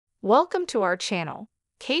Welcome to our channel.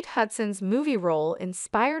 Kate Hudson's movie role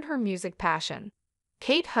inspired her music passion.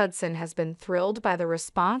 Kate Hudson has been thrilled by the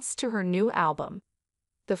response to her new album.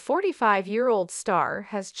 The 45-year-old star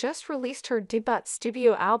has just released her debut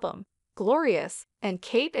studio album, Glorious, and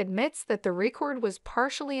Kate admits that the record was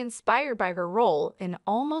partially inspired by her role in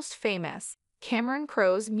Almost Famous, Cameron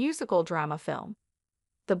Crowe's musical drama film.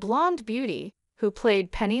 The blonde beauty, who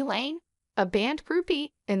played Penny Lane, a band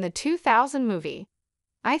groupie in the 2000 movie.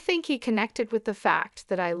 I think he connected with the fact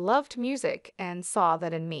that I loved music and saw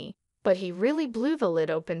that in me, but he really blew the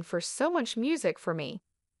lid open for so much music for me.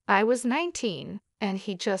 I was 19, and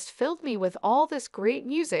he just filled me with all this great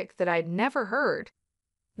music that I'd never heard.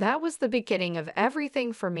 That was the beginning of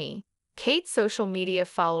everything for me. Kate's social media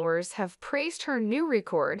followers have praised her new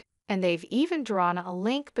record, and they've even drawn a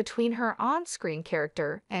link between her on-screen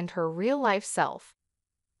character and her real-life self.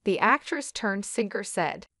 The actress-turned-singer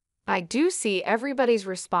said, "I do see everybody's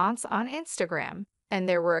response on Instagram, and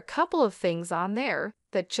there were a couple of things on there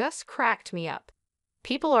that just cracked me up.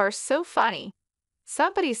 People are so funny.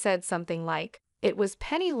 Somebody said something like, 'It was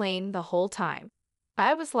Penny Lane the whole time.'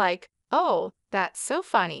 I was like, oh, that's so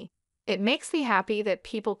funny. It makes me happy that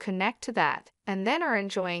people connect to that and then are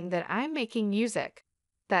enjoying that I'm making music.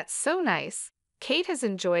 That's so nice." Kate has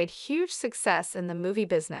enjoyed huge success in the movie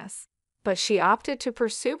business, but she opted to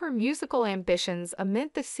pursue her musical ambitions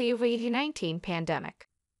amid the COVID-19 pandemic.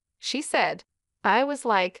 She said, "I was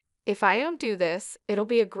like, if I don't do this, it'll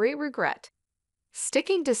be a great regret.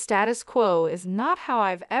 Sticking to status quo is not how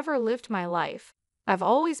I've ever lived my life. I've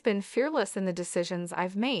always been fearless in the decisions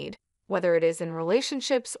I've made, whether it is in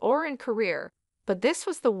relationships or in career, but this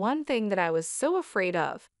was the one thing that I was so afraid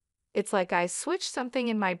of. It's like I switched something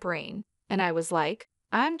in my brain, and I was like,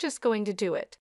 I'm just going to do it."